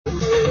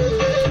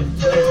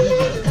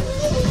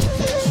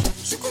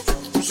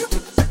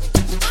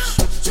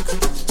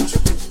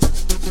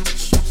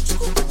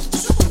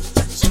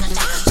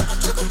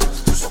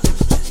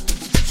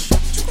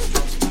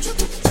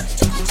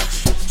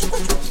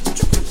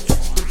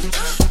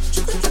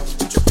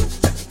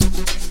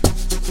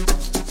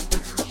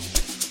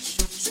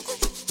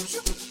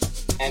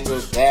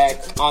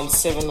on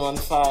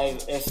 715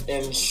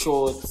 FM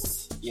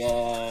Shorts.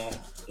 Yeah,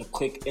 a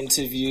quick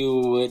interview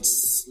with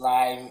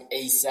Slime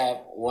ASAP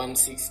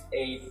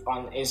 168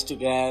 on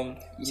Instagram.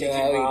 You know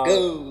how it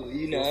go.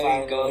 You know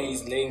how it go.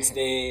 His links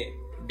there.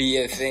 Be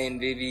a fan,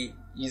 baby.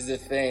 Use a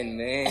fan,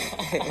 man.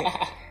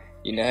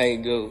 You know how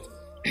it go.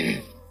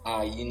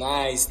 You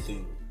nice,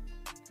 dude.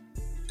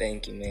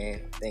 Thank you,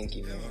 man.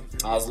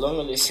 As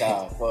long as the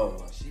shower, bro.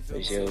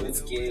 For sure.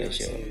 Let's get For into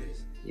sure. it.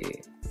 Yeah.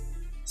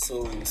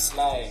 So,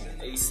 Slime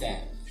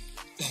ASAP.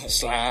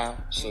 Slime.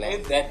 Where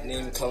did that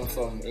name come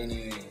from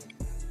anyway?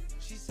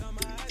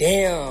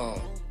 Damn.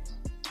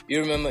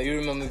 You remember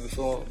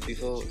before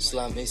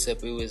Slime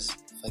ASAP it was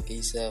Fuck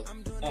ASAP.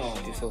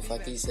 Before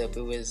Fuck ASAP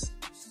it was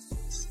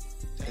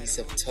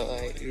ASAP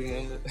Toy, you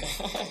remember?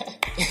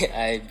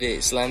 I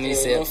bet Slime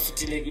ASAP.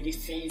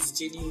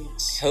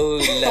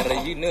 Hold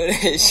on, you know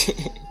that shit.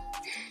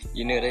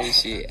 You know that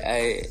shit.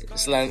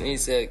 Slime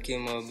ASAP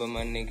came up by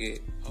my nigga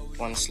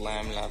One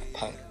Slime Live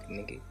Punk,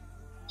 nigga.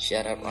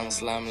 Shout out One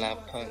Slime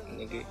Live Punk,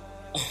 nigga.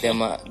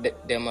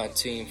 They're my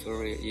team for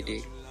real, you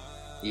dig?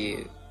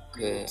 Yeah,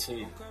 cause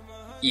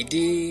you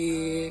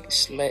dig,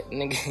 slut,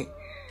 nigga.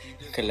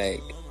 Cause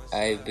like,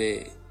 I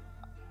bet,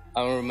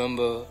 I don't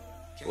remember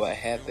what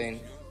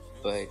happened,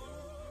 but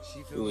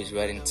we was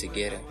riding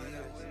together,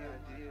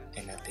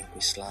 and I think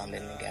we slammed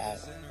that nigga out.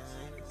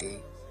 You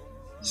dig?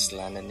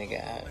 Slammed that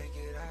nigga out.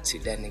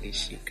 Took that nigga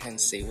shit, can't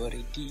say what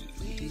he did,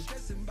 you dig?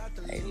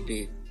 I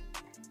bet.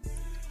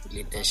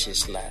 Let that shit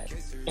slide.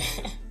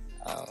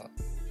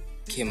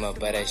 Came up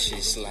by that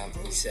shit slam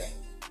ASAP.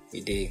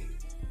 You dig?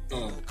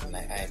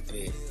 Like I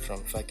bet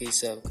from fuck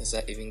ASAP, cause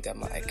I even got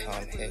my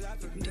account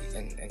hacked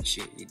and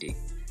shit. You dig?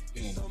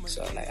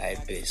 So like I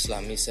bet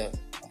slam ASAP.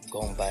 I'm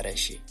going by that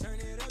shit.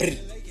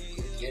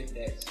 Get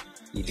that.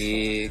 You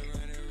dig?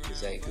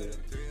 Is that good?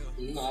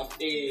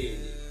 Nothing.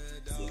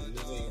 Tell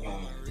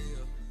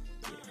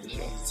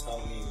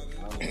me.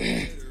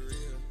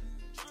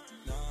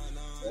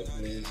 What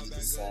made you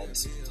decide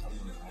to become an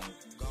rapper?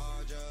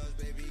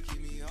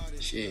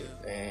 Shit,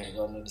 man. You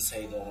don't need to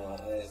say that or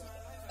that.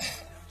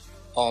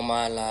 All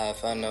my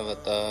life, I never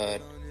thought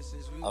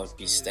I would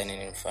be standing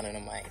in front of the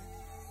mic,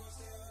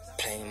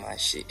 playing my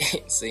shit,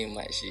 saying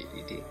my shit.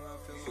 You did,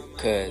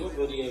 cause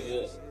nobody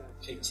ever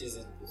pictures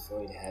it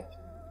before it happened.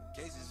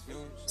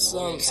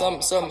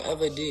 Some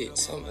ever did.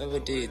 Some ever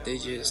did. They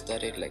just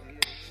started like,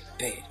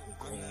 babe,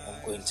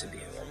 I'm going to be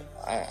a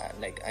rapper.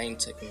 I ain't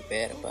talking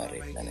bad about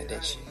it, none of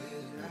that shit.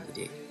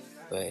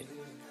 But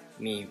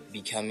me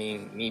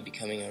becoming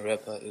a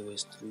rapper, it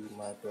was through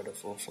my brother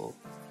Fofo.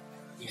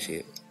 You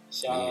feel?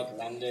 Shout out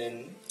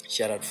London.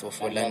 Shout out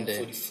Fofo London.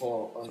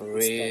 44 on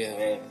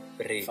Real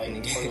break,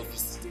 nigga.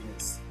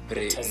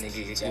 Break,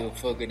 nigga. Go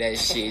fuck with that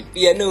shit.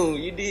 Yeah, no,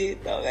 you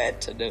did. No,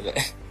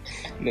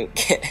 no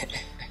cap.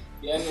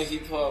 Yeah, no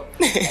hip hop.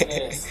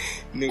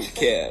 No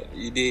cap.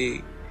 You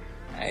did.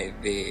 I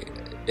bet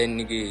that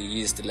nigga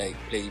used to like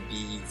play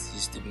beats,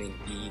 used to make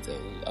beats.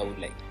 I would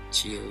like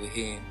chill with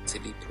him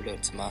till he pull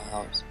up to my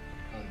house.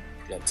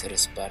 Pull up to the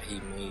spot he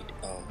made.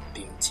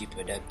 Beam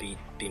Tipper, that beat,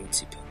 Beam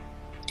Tipper.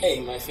 Hey,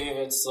 my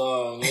favorite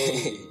song.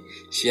 Hey.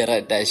 Shout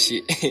out that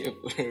shit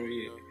for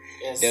real.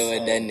 Yes, that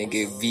was that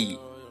nigga beat.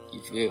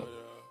 You feel?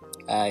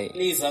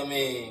 Please, I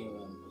mean,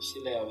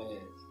 shit out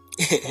man.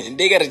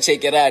 They gotta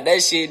check it out.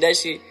 That shit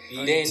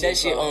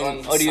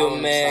on Audio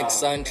Max,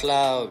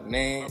 SoundCloud,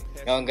 man.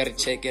 Y'all gotta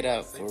check it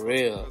out for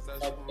real.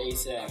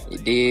 You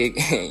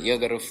dig? Y'all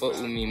gotta fuck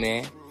with me,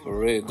 man. For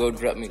real. Go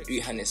drop me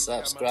 300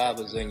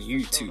 subscribers on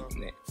YouTube,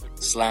 man.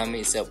 Slime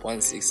ASAP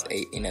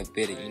 168 in a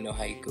bit. You know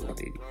how you go,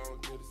 baby.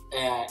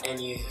 And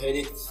you heard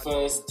it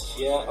first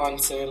here on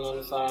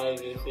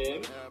 715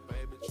 FM.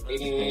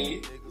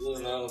 Anyway, this is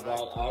not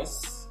about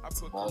us.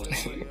 For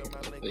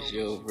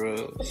sure, bro.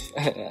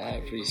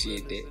 I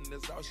appreciate that.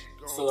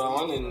 So I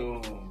want to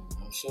know,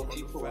 I'm sure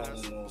people want to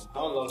know,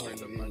 how long have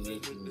you been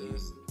making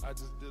music?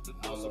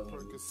 How long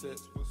have you been?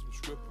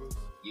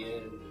 Yeah.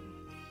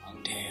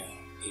 Damn,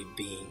 it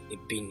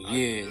been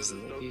years,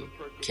 nigga.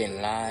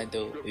 Can't lie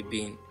though, it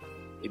been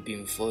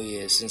 4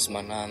 years since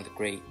my 9th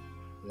grade.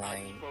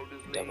 9,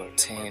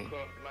 10,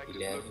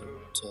 11,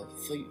 12,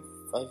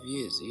 5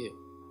 years, yeah.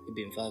 It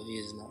been 5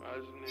 years now.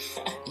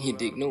 You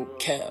dig? No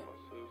cap.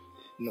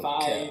 No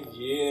 5 cap.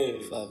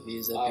 years. 5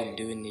 years I've been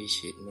doing this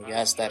shit, nigga.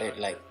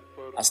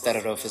 I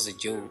started off as a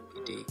joke,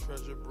 you dig?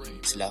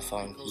 Till I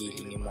found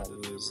healing in my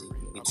music,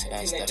 nigga. Till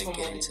I started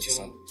getting into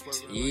some.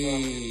 Yeah,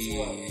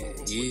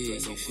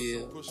 you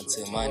feel?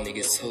 Until my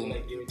niggas told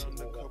me.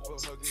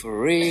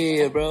 For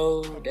real,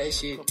 bro. That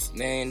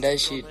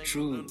shit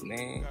true,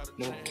 man.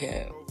 No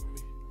cap.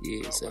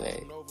 Yeah, so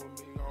like,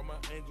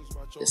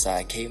 that's how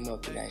I came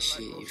up in that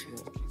shit, you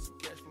feel?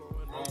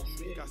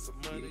 Yeah,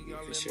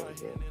 for sure,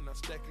 bro.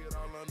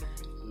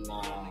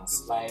 Nah,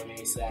 Slime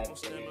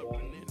ASAP,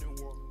 everyone.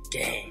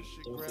 Gang.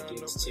 Don't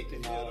forget to check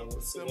him out on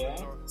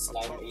Instagram.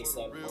 Slime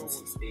ASAP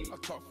 168.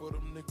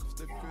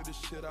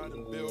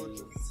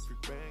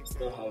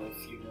 still have a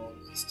few more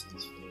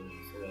questions for him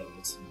before I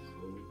let him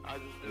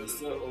go. He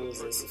still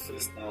owes us a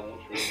freestyle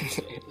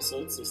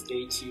episode, so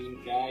stay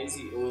tuned, guys.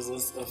 He owes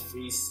us a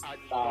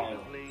freestyle.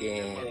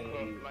 Yeah.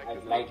 And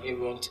I'd like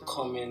everyone to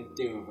comment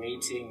their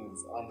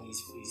ratings on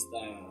his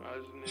freestyle.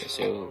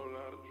 So,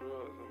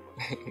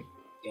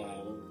 yeah,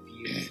 I would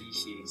be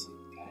appreciated,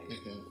 guys.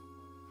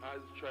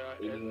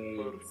 Anyways,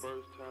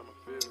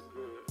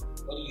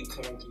 what are you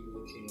currently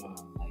working on?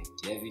 Like,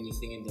 do you have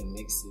anything in the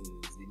mixes?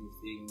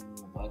 Anything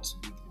about to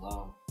be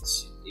dropped?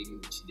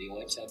 Should they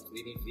watch out for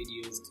any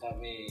videos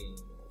coming?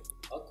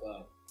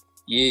 Okay.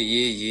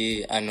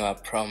 Yeah. I know I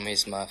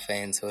promised my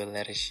fans a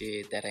lot of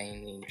shit that I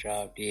ain't even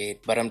dropped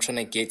yet. But I'm trying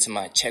to get to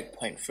my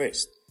checkpoint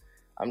first.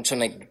 I'm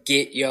trying to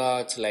get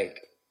y'all to like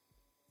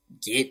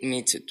get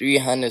me to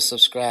 300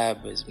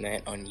 subscribers,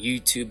 man, on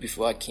YouTube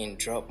before I can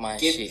drop my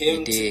shit. Get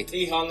him to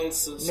 300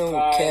 subscribers.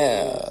 No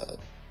cap.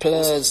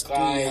 Plus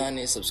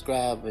 300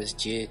 subscribers,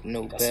 Jit.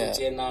 No bad.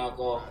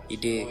 You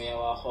did.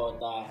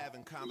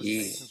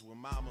 Yeah.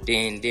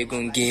 Then they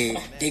gonna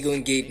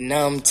get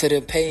numb to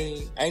the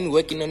pain. I ain't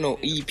working on no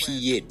EP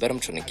yet, but I'm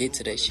trying to get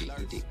to that shit.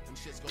 You dig?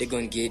 They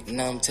gonna get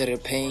numb to the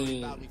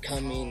pain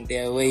coming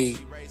their way.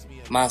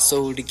 My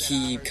soul to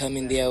keep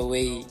coming their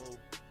way.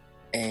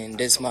 And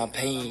that's my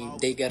pain.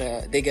 They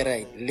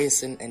gotta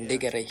listen and they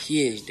gotta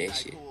hear that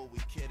shit.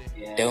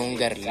 They don't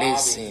gotta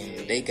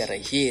listen, they gotta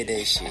hear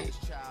that shit.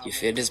 You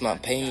feel? This my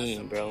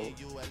pain, bro.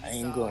 I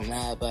ain't gonna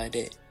lie about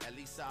that.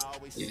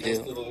 You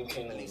feel?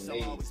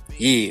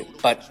 Yeah,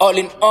 but all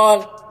in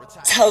all,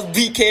 tell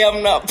BK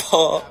I'm not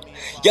poor.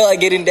 Y'all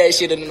getting that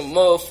shit in the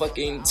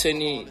motherfucking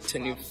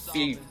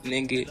 2025,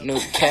 nigga. No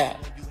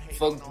cap.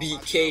 Fuck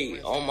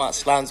BK. All my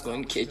slimes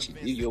gonna catch you.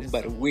 You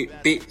better whip,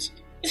 bitch.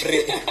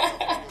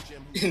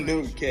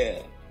 No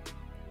cap.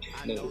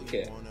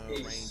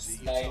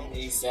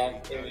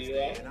 ASAP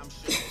everywhere.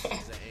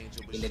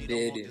 In the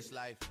building.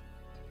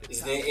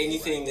 Is there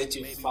anything that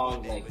you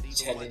found like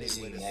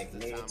challenging, like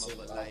negative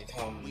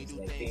outcomes,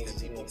 like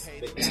things you didn't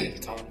expect to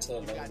encounter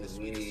along the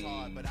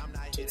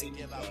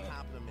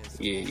way?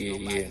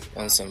 Yeah.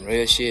 On some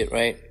real shit,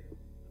 right?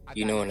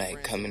 You know,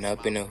 like coming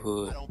up in the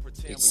hood,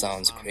 it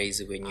sounds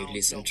crazy when you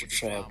listen to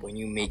trap, when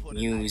you make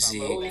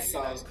music.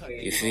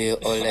 You feel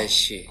all that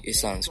shit. It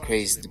sounds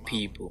crazy to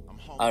people.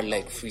 I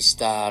like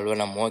freestyle when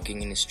I'm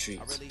walking in the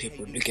streets.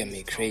 People look at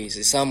me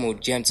crazy. Some will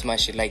jam to my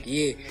shit like,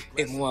 yeah,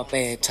 it's more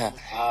better.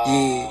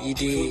 Yeah, you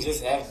did. People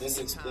just have this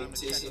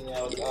expectation.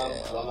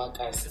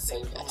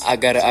 I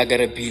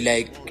gotta be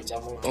like,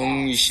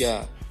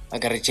 Ongisha. I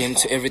gotta jam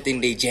to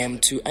everything they jam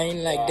to. I ain't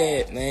like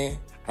that, man.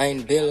 I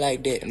ain't built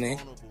like that, man.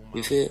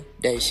 You feel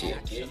that shit?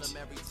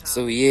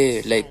 So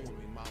yeah, like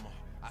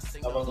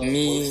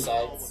me,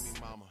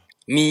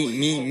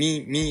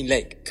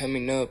 like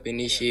coming up in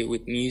this shit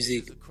with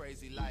music.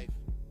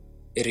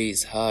 It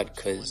is hard,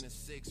 cause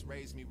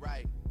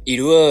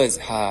it was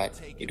hard.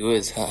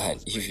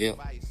 You feel?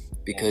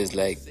 Because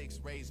like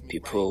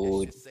people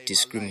would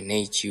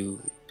discriminate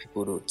you.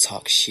 People would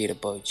talk shit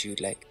about you.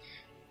 Like,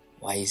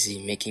 why is he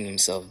making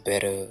himself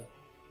better?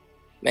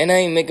 Man, I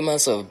ain't making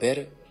myself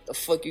better. The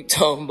fuck you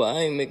talking about? I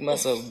ain't make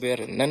myself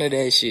better. None of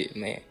that shit,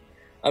 man.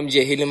 I'm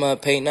just healing my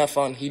pain. I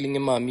found healing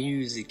in my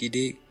music, you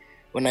dig?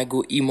 When I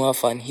go emo, I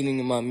find healing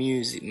in my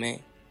music, man.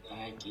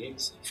 I get you.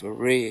 For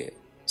real.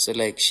 So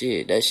like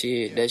shit, that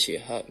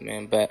shit hot,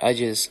 man. But I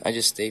just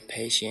stay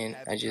patient.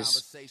 I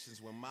just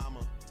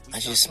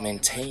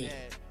maintain.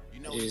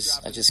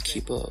 I just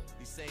keep up.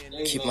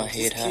 Keep my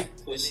head high.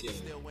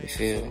 You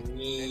feel?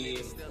 Me,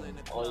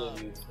 all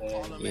of you,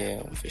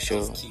 yeah, for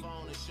sure.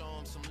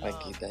 I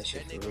keep that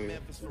shit for real.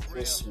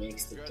 Chris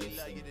makes the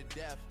difference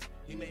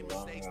in the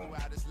long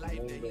run.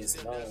 Remember, it's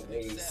not a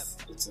race,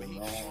 it's a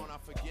long.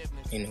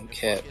 Ain't no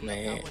cap,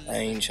 man. I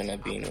ain't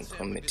tryna be in no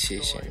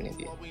competition,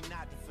 nigga.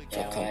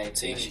 For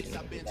competition.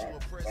 That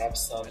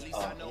wraps up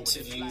our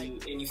interview.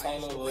 Any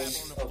final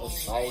words of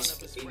advice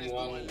for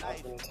anyone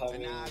up and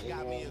coming,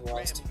 anyone who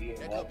wants to be a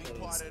rapper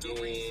instead,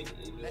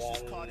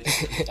 anyone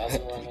who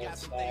doesn't want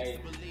to try?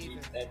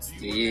 That's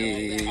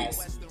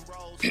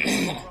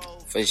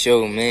for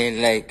sure,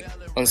 man. Like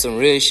on some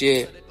real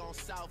shit,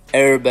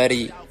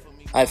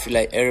 I feel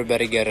like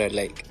everybody gotta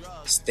like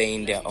stay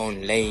in their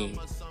own lane,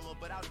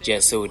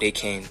 just so they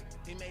can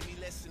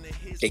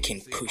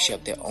push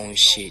up their own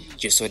shit,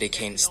 just so they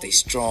can stay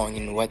strong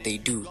in what they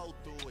do.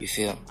 You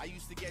feel?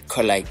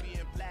 Cause like,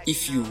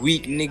 if you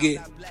weak, nigga,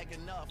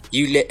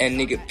 you let a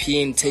nigga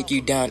PM take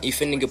you down.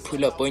 If a nigga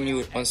pull up on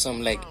you on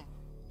some like,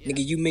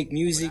 nigga, you make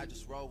music,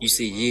 you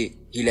say yeah.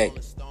 He like,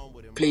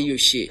 play your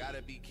shit.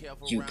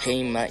 You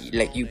playing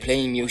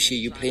your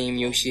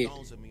shit.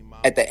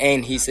 At the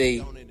end, he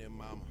say,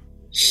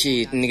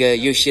 shit, nigga,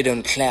 your shit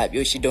don't clap,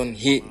 your shit don't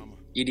hit.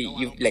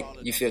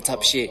 You feel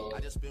top shit.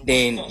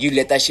 Then you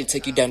let that shit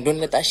take you down. Don't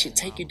let that shit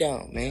take you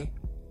down, man.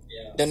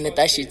 Don't let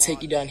that shit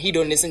take you down. He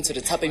don't listen to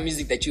the type of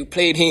music that you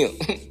played him.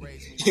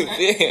 You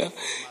feel?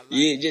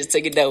 Yeah, just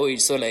take it that way.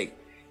 So like,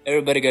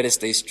 everybody gotta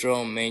stay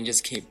strong, man.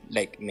 Just keep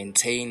like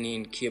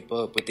maintaining, keep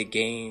up with the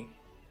game.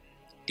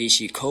 This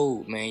shit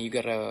cold, man. You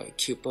gotta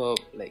keep up,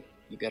 like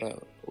you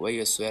gotta wear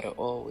your sweater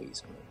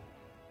always, man.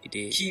 You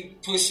did.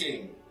 Keep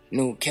pushing.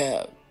 No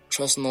cap.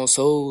 Trust no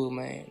soul,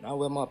 man. I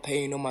wear my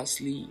pain on my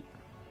sleeve.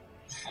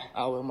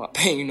 I wear my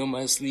pain on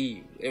my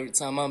sleeve. Every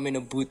time I'm in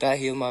a booth, I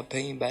heal my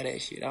pain by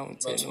that shit. I don't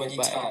tell nobody,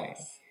 man.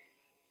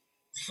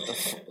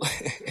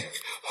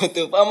 What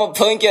the f- I'ma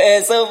punk your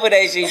ass up for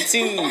that shit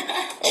too.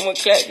 I'ma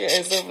clap your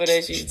ass up for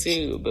that shit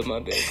too. But my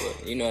bad, boy.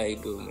 You know how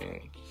it go,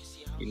 man.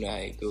 You know how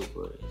it go,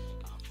 bro.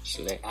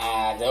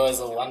 That was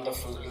a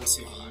wonderful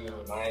interview, in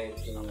my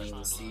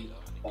opinion. See,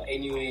 but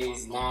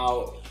anyways,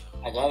 now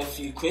I got a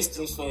few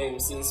questions for him.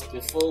 Since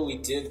before we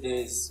did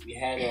this, we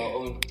had our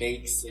own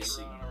bake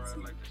session.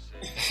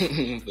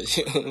 For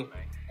sure.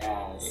 I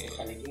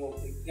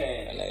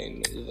like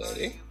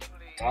nobody.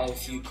 Got a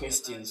few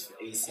questions for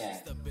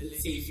ASAP. Let's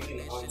see if you can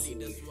answer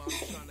them.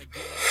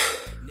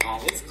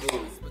 Let's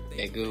go.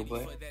 Yeah, go,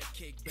 boy.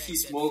 If you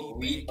smoke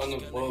weed on a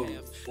boat,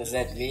 does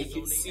that make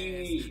it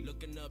seaweed?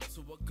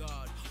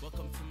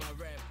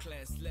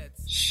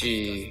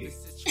 Shit.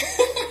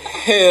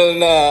 Hell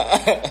nah.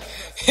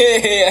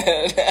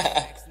 Hell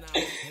nah.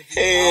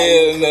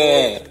 Hell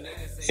nah.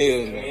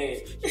 Hell nah.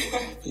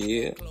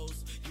 Yeah.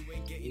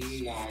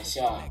 Nah,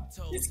 sure.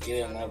 Let's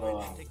get another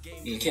one.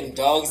 Can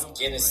dogs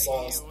get a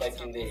song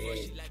stuck in their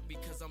head?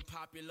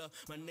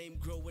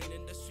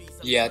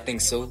 Yeah, I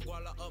think so.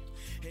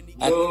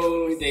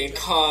 No, they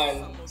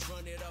can't.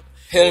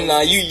 Hell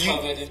nah, you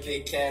covered if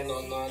they can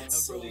or not,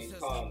 so they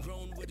can't.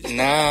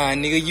 Nah,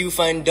 nigga, you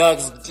find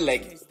dogs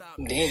like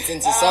dancing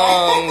to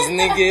songs,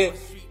 nigga.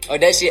 Oh,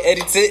 that shit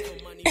edited.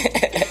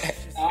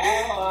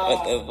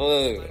 What the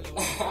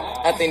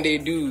fuck? I think they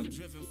do.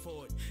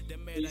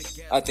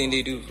 I think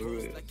they do, for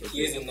real.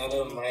 Here's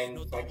another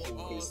mind-fucking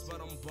question.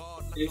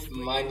 If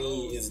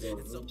money is the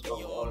root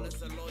of all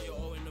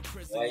evil,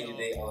 why do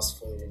they ask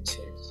for it in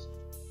church?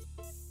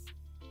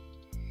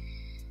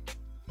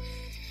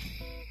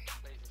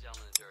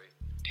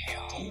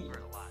 Damn.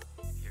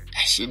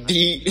 That shit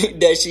deep.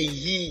 That shit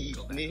deep,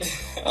 man.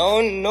 I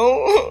don't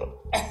know.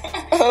 I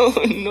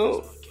don't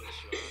know.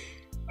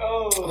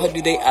 Why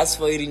do they ask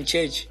for it in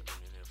church?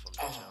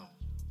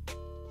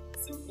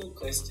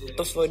 Question. What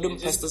the fuck?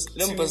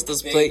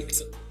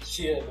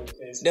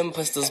 Them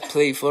pastors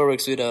play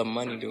forex with our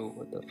money though.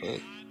 What the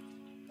fuck?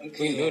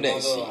 Okay, we know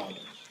that shit.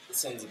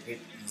 This one's a bit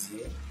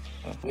easier.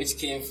 Which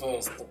came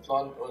first, the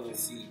plant or the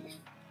seed?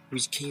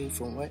 Which came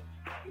from what?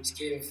 Which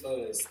came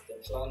first, the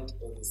plant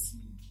or the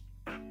seed?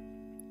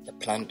 The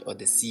plant or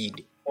the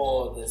seed?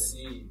 Or the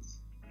seed.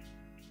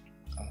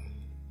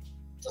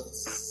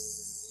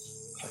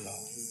 Hello.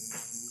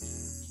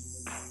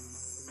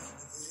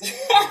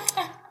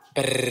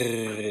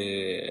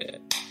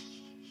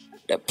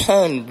 The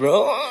plant,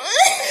 bro.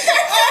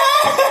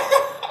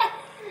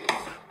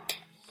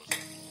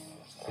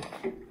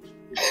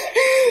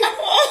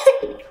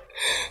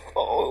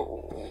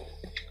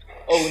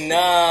 Oh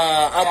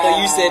nah, I thought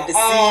you said the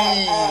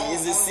seed.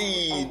 It's a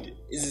seed.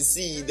 It's a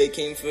seed that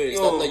came first.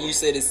 I thought you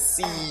said a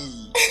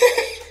seed.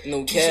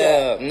 No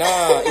cap.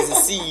 Nah, it's a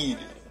seed.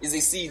 It's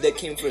a seed that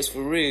came first,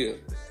 for real.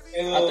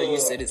 I thought you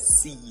said a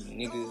seed,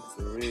 nigga,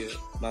 for real.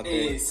 My bad.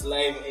 Hey,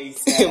 slime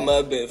ASAP.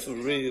 My bad, for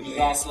real, man. You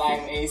got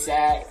slime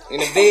ASAP. In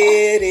the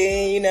bed,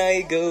 and you know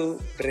you go,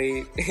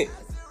 break.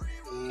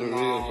 For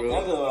real, bro.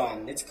 Another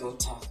one. Let's go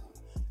tough.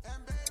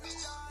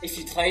 If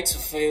you try to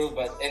fail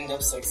but end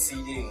up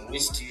succeeding,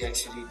 which do you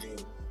actually do?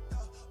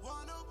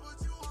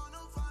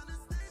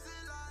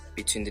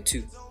 Between the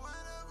two.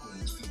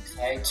 If you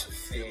try to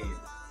fail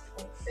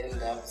but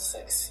end up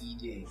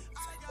succeeding,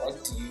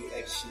 what do you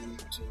actually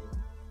do?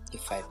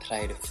 If I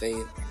try to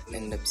fail and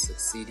end up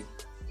succeeding.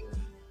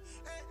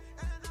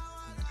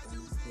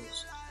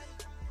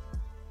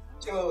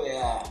 Oh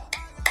yeah.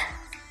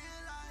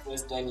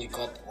 First one you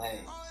got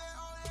right.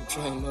 I'm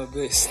trying my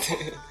best.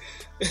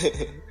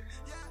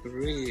 For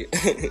real.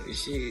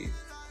 Shit.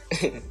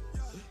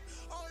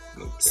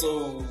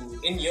 So,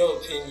 in your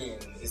opinion,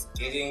 is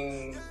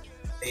getting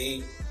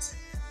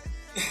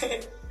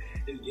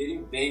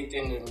baked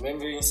and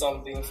remembering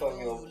something from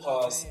your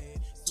past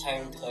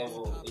time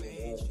travel in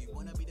your opinion?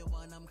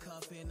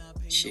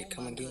 Shit,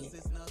 come again.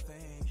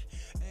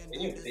 When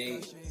you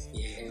bake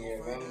and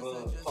you remember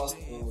past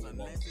moves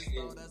like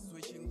clearly,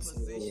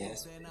 yeah.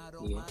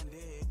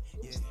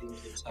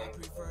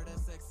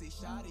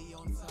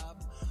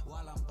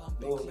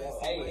 No,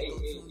 hey,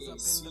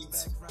 sweet.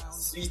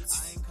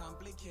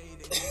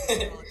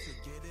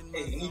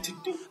 Hey, you need to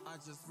do.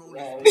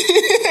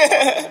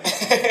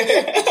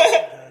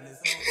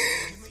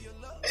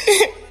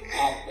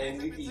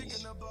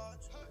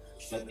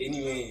 But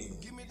anyway,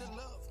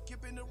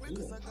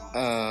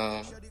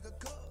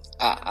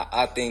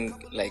 I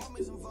think like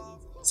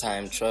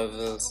time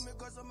travels.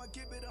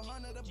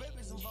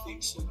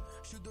 Fiction.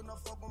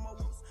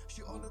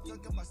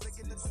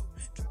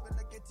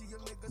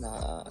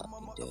 Nah,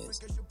 it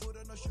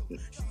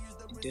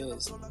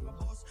does.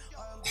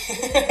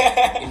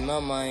 In my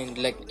mind,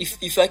 like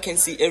if I can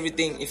see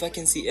everything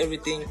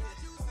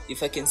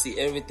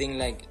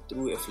like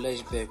through a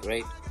flashback,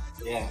 right?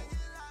 Yeah.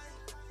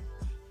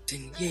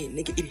 Then yeah,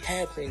 nigga, it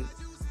happened.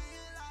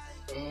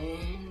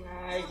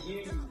 I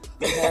hear you.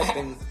 It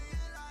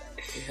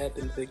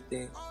happened back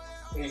then.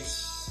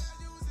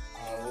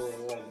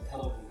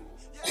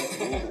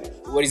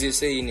 What is you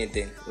saying it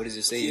then? What is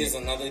you saying Here's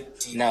it? another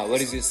deep. Now,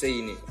 what is you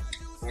saying it?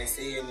 I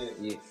say it.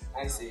 Yeah.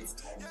 I say it's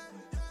time.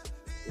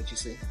 What you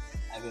say?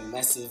 I'm a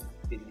massive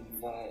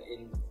believer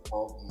in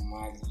Bob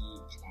Marley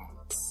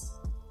plants.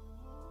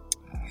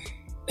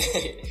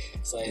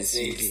 So I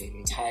say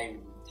it's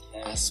time.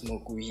 I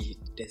smoke weed.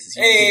 That's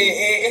you.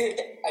 Hey,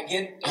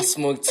 again. I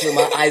smoke till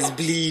my eyes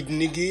bleed,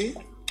 nigga.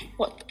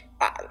 What?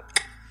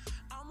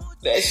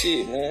 That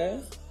shit,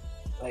 man.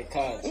 I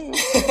can't.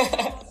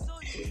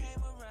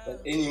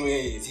 But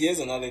anyways, here's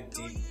another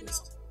deep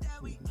question.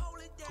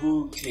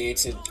 Who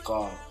created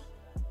God?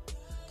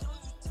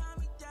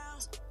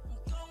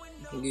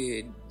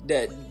 Yeah,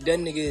 that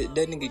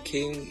nigga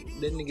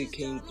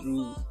came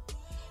through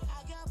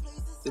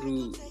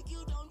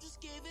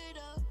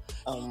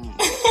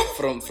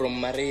from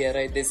Maria,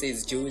 right? They say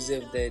it's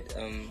Joseph that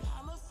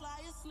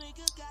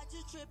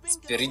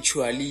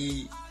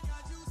spiritually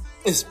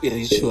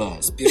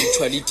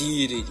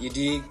did it.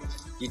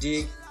 You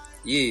dig?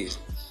 Yeah.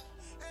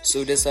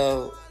 So that's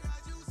how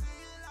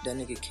that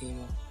nigga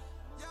came up.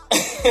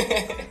 That's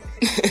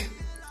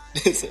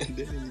how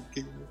that nigga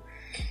came up.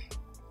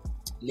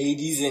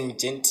 Ladies and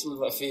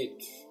gentlemen,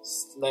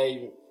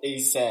 Slime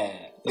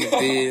ASAP. The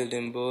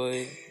building,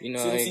 boy. You know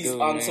Since how it he's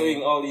go, answering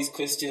man. all these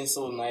questions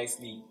so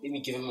nicely, let me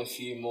give him a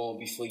few more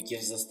before he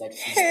gives us that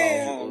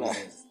freestyle.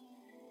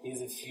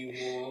 Here's a few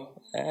more.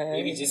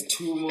 Maybe just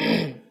 2 more.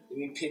 Let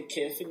me pick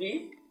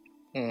carefully.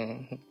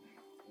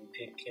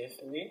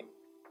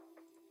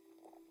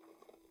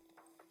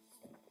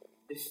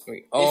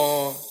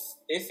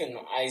 If an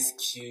ice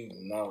cube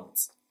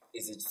melts,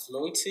 is it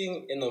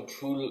floating in a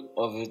pool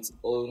of its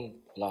own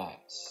blood?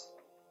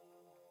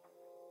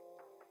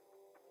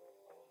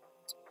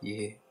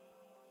 Yeah.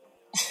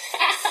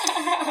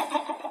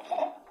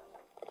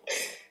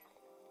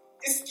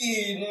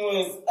 Skin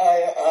was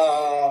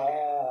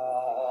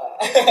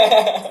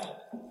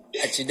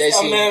Actually, that's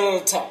it.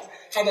 Melta.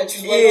 Can I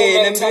choose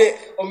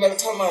one?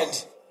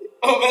 Meltamad.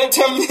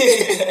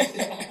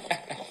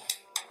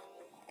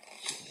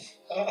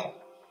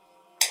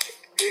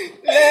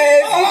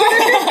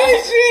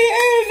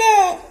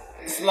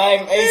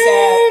 Slime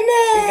ASAP.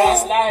 We got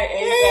slime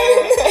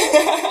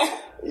ASAP.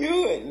 You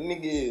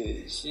nigga,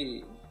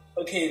 shit.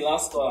 Okay,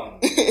 last one.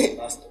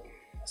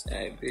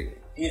 Alright, big.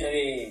 Either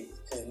way,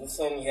 because this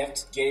one you have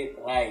to get it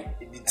right.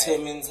 It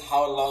determines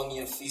how long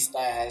your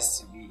freestyle has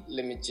to be.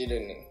 Let me chill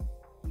on it.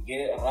 You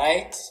get it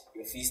right,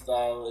 your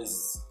freestyle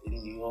is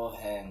in your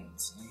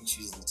hands. You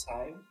choose the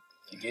time.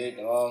 If you get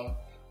it wrong,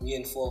 me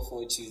and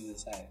 4-4 choose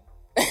the time.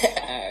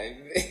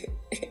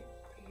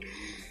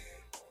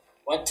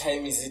 What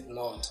time is it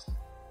not?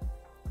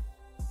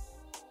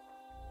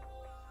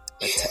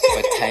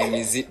 What time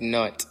is it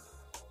not?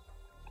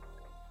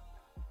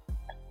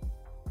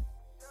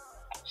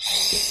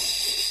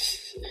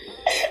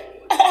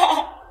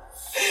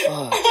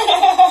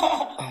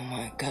 Oh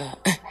my god.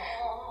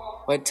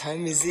 What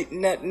time is it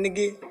not,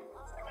 nigga?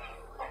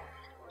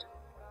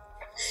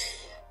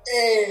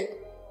 Hey.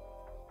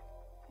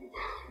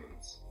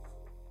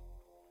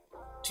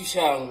 Too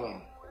young,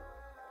 man.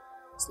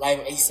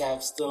 Slime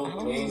ASAP still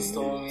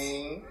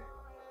brainstorming.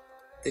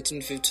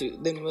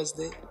 13:52. Then what's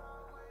that?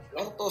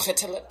 I thought I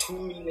tell 2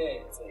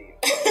 minutes.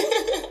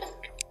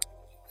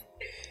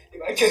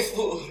 Be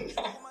careful.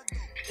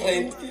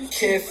 Play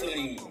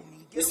carefully.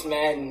 This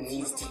man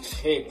needs to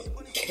tread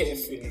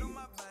carefully.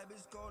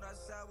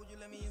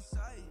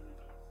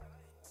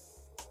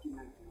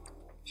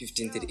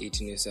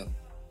 15:38 or so.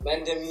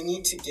 Man, then you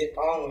need to get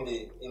on with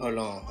it. Hold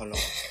on.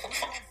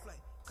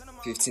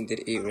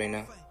 15:38 right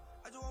now.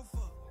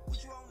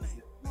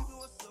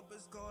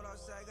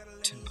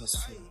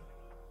 10:04.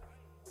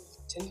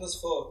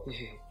 10:04.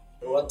 Yeah.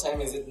 What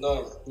time is it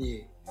now?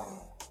 Yeah.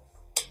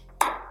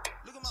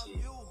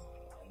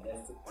 And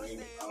that's the great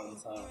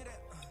answer.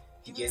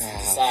 He gets to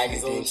decide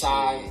his own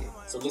time.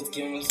 So let's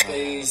give him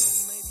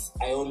space.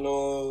 I don't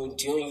know.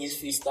 During his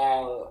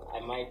freestyle, I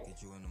might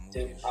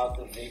dip out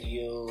the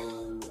video.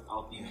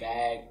 I'll be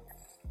back.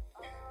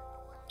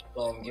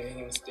 But I'm giving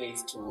him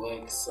space to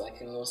work so I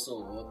can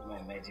also work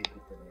my magic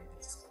with the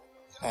lyrics.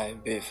 I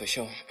bet for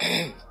sure.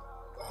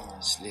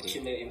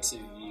 Killer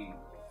interview.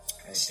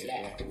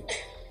 Slap. Give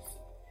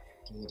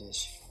me that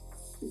shit.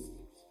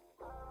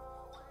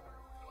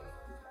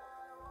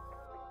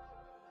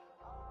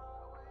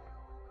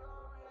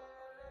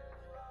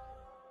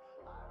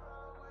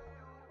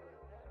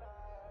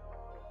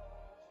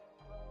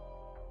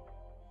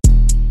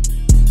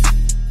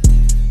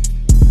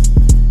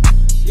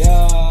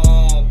 Yeah,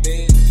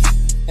 bitch.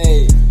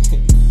 Hey.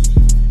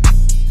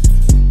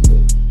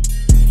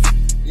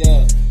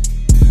 Yeah.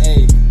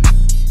 Hey.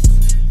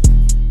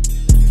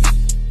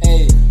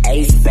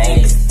 Ace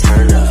Banks,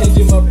 turn up.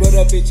 Changing my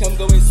brother, bitch, I'm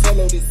going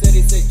solo. They said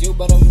it's a Jew,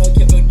 but I'm not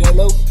Kevin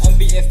Dolo. I'm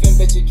BFM,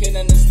 but you can't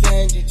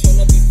understand. You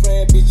tryna be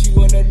friend, bitch, you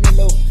wanna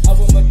mellow. I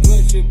want my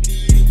blood to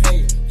bleed,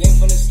 ayy. Gang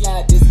from the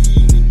slide this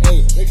evening,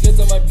 ayy. Reckless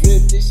on my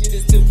drip, this shit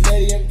is too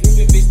bloody. I'm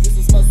dripping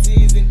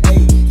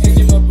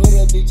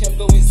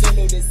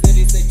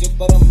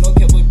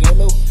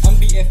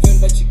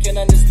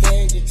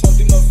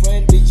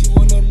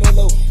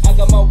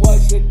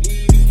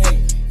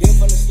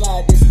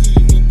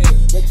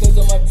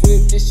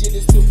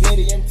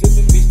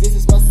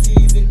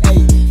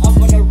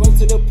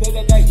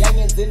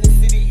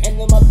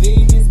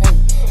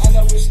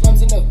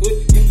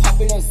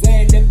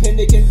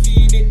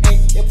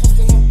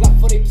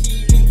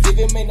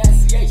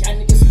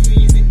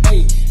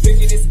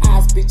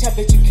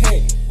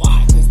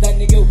Why? Cause that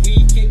nigga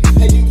weak.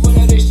 Hey, you run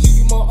out of shit,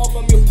 you my up,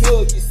 I'm your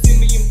plug. You see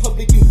me in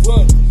public, you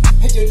run.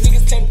 Hey, your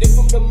niggas claim they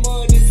from the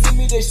mud. They see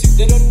me the shit,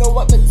 they don't know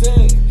what to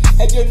tell.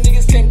 Hey, your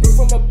niggas claim they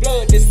from the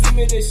blood. They see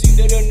me the shit,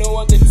 they don't know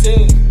what to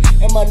tell.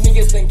 And my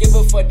niggas don't give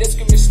a fuck. They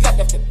screaming slap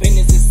off the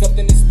business is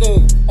something that's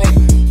thug. Hey,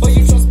 but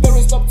you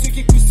transparent, stop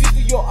tweaking. You see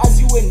through your eyes,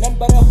 you ain't none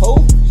but a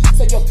hoe.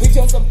 So your bitch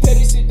on some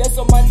petty shit. That's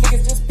all my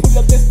niggas just pull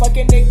up and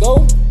fucking they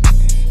go.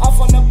 I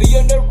wanna be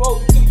on the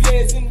road 2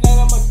 years in line,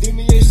 I'ma do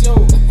me a show.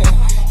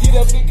 Hit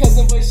up your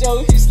cousin for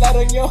show, he slide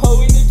on your hoe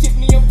and he keep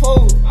me a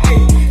pole. Ay,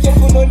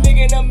 careful no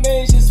nigga in a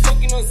man, just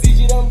fucking on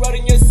CG, I'm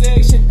riding your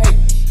section. Ay,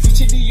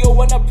 Gucci Dio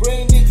when I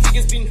brain it,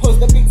 niggas been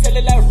host up and tell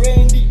it like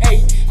Randy. Ay,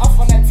 I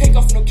wanna take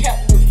off no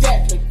cap, no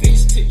gap, no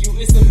bitch to you,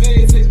 it's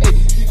amazing. Ay,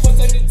 before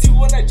 32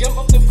 when I jump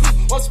off the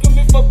coupe, while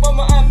screaming for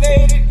mama, I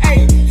made it.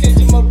 Ay,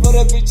 changing my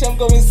brother, bitch, I'm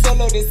going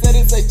solo. They said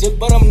it's a joke,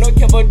 but I'm no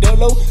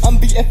Cavadolo. I'm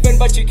BFN,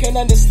 but you can't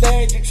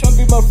understand. You tryna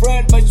be my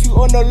friend, but you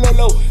on the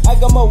low low. I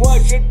got my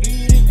wardrobe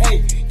bleeding,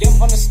 ayy.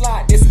 Jump on the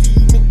slide, they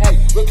scheming,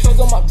 ayy. Real clothes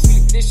on my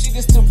feet, this shit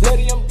is too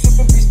bloody. I'm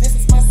tripping, bitch, this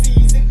is my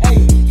season,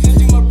 ayy.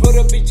 Changing my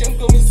brother, bitch, I'm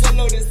going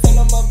solo. They son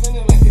of my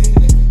venom,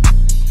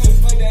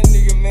 fuck that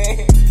nigga,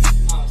 man.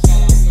 Oh,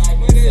 shout out, like,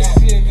 what that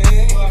shit,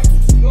 man.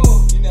 Go,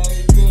 you know how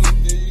you do,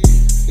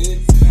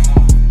 bitch.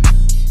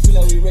 Feel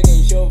like we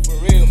wrecking show for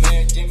real,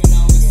 man. Jamming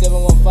on with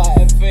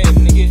 715 FM,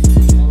 nigga.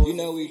 You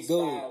know we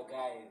go.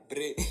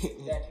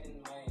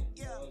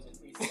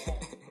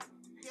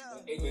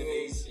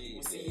 Anyways,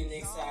 we'll see you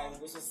next time.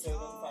 This was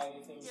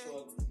 715 FM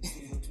short.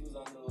 Season 2's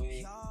on the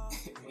way.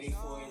 Wait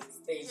for it.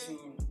 Stay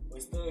tuned. We're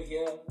still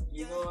here.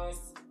 You know us.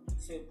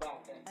 Sit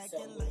back and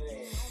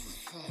celebrate.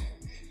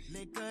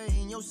 Liquor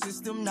in your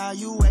system, now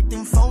you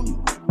acting phony.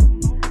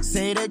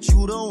 Say that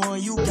you the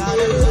one, you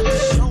gotta let the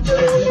show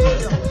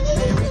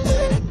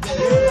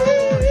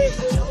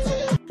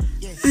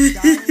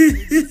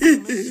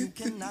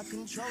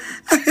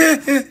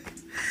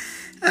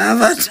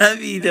ba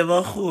thabile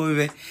ba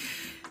gobe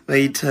ba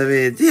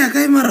ithabetse ya ka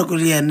e marako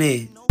le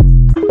yane